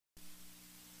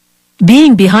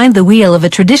Being behind the wheel of a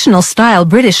traditional-style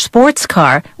British sports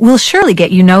car will surely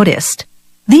get you noticed.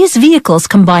 These vehicles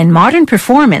combine modern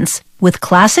performance with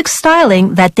classic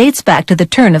styling that dates back to the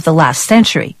turn of the last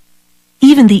century.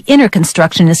 Even the inner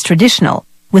construction is traditional,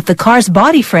 with the car's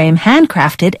body frame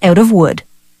handcrafted out of wood.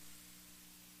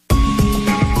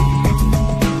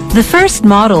 The first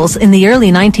models in the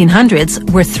early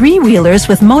 1900s were three-wheelers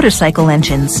with motorcycle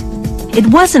engines. It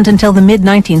wasn't until the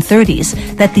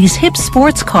mid-1930s that these hip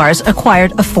sports cars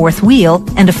acquired a fourth wheel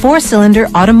and a four-cylinder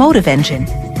automotive engine.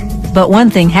 But one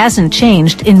thing hasn't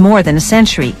changed in more than a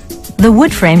century: the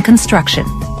wood frame construction.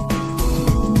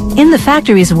 In the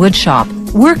factory's wood shop,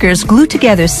 workers glue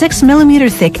together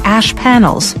 6mm thick ash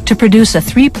panels to produce a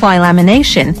 3-ply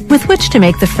lamination with which to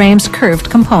make the frame's curved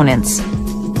components.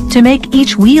 To make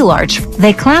each wheel arch,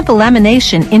 they clamp a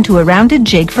lamination into a rounded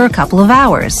jig for a couple of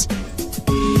hours.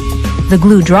 The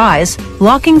glue dries,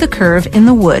 locking the curve in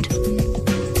the wood.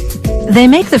 They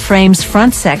make the frame's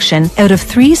front section out of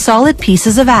 3 solid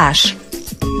pieces of ash.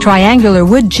 Triangular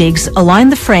wood jigs align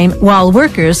the frame while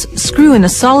workers screw in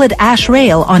a solid ash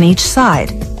rail on each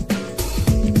side.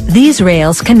 These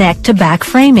rails connect to back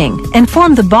framing and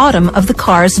form the bottom of the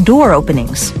car's door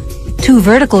openings. 2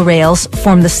 vertical rails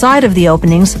form the side of the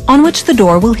openings on which the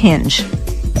door will hinge.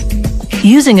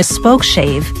 Using a spoke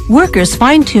shave, workers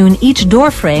fine-tune each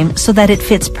door frame so that it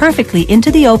fits perfectly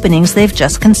into the openings they've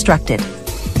just constructed.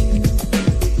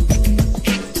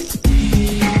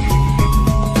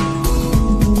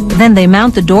 Then they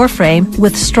mount the door frame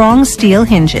with strong steel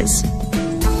hinges.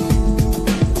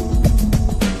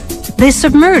 They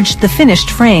submerged the finished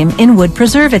frame in wood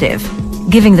preservative,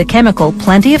 giving the chemical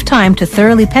plenty of time to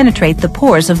thoroughly penetrate the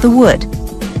pores of the wood.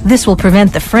 This will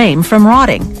prevent the frame from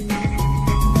rotting.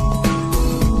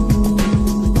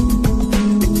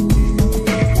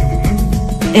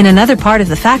 In another part of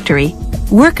the factory,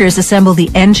 workers assemble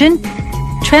the engine,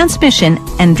 transmission,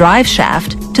 and drive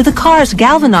shaft to the car's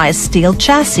galvanized steel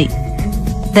chassis,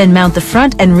 then mount the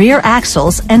front and rear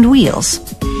axles and wheels.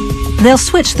 They'll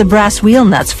switch the brass wheel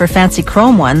nuts for fancy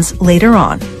chrome ones later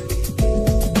on.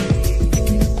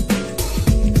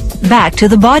 Back to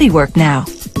the bodywork now.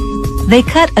 They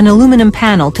cut an aluminum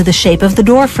panel to the shape of the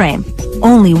door frame,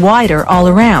 only wider all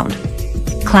around.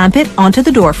 Clamp it onto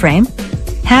the door frame,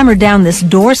 hammer down this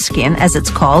door skin, as it's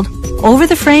called, over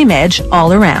the frame edge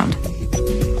all around.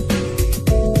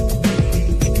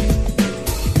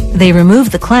 They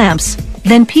remove the clamps,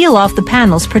 then peel off the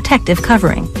panel's protective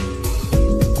covering.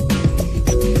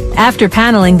 After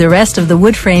paneling the rest of the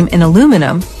wood frame in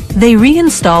aluminum, they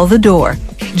reinstall the door,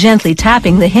 gently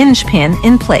tapping the hinge pin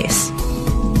in place.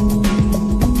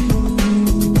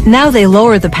 Now they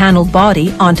lower the paneled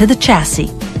body onto the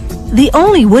chassis. The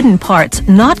only wooden parts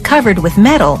not covered with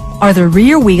metal are the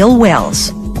rear wheel wells.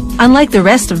 Unlike the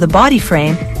rest of the body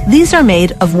frame, these are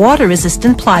made of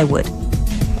water-resistant plywood.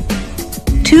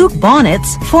 2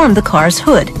 bonnets form the car's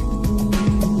hood.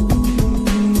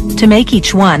 To make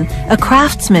each one, a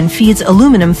craftsman feeds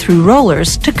aluminum through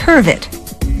rollers to curve it.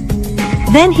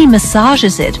 Then he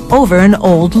massages it over an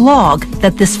old log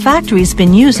that this factory's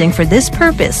been using for this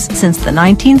purpose since the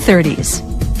 1930s.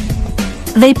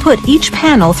 They put each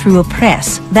panel through a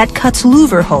press that cuts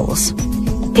louver holes.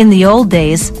 In the old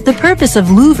days, the purpose of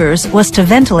louvers was to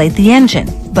ventilate the engine,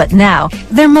 but now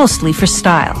they're mostly for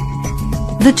style.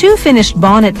 The 2 finished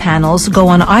bonnet panels go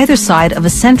on either side of a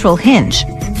central hinge,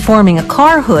 forming a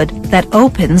car hood that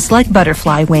opens like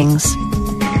butterfly wings.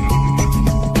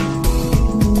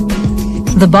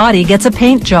 The body gets a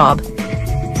paint job.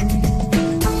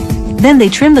 Then they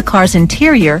trim the car's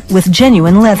interior with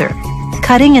genuine leather,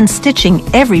 cutting and stitching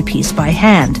every piece by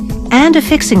hand and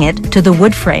affixing it to the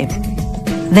wood frame.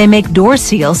 They make door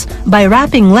seals by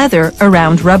wrapping leather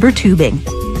around rubber tubing.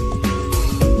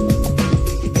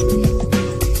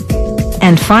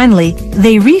 And finally,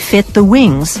 they refit the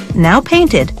wings, now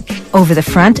painted, over the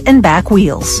front and back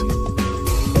wheels.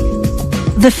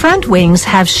 The front wings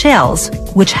have shells,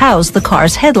 which house the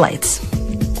car's headlights.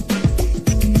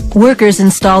 Workers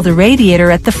install the radiator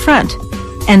at the front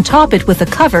and top it with a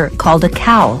cover called a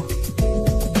cowl.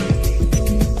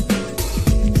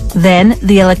 Then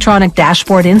the electronic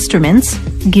dashboard instruments,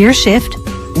 gear shift,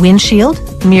 windshield,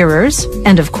 mirrors,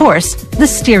 and of course, the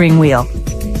steering wheel.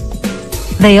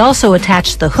 They also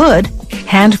attach the hood,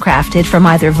 handcrafted from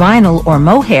either vinyl or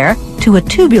mohair, to a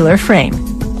tubular frame.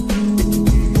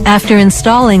 After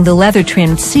installing the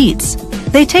leather-trimmed seats,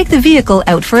 they take the vehicle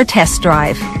out for a test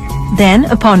drive. Then,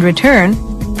 upon return,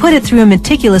 put it through a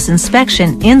meticulous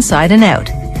inspection inside and out.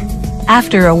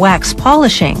 After a wax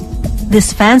polishing,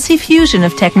 this fancy fusion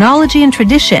of technology and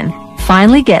tradition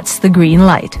finally gets the green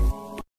light.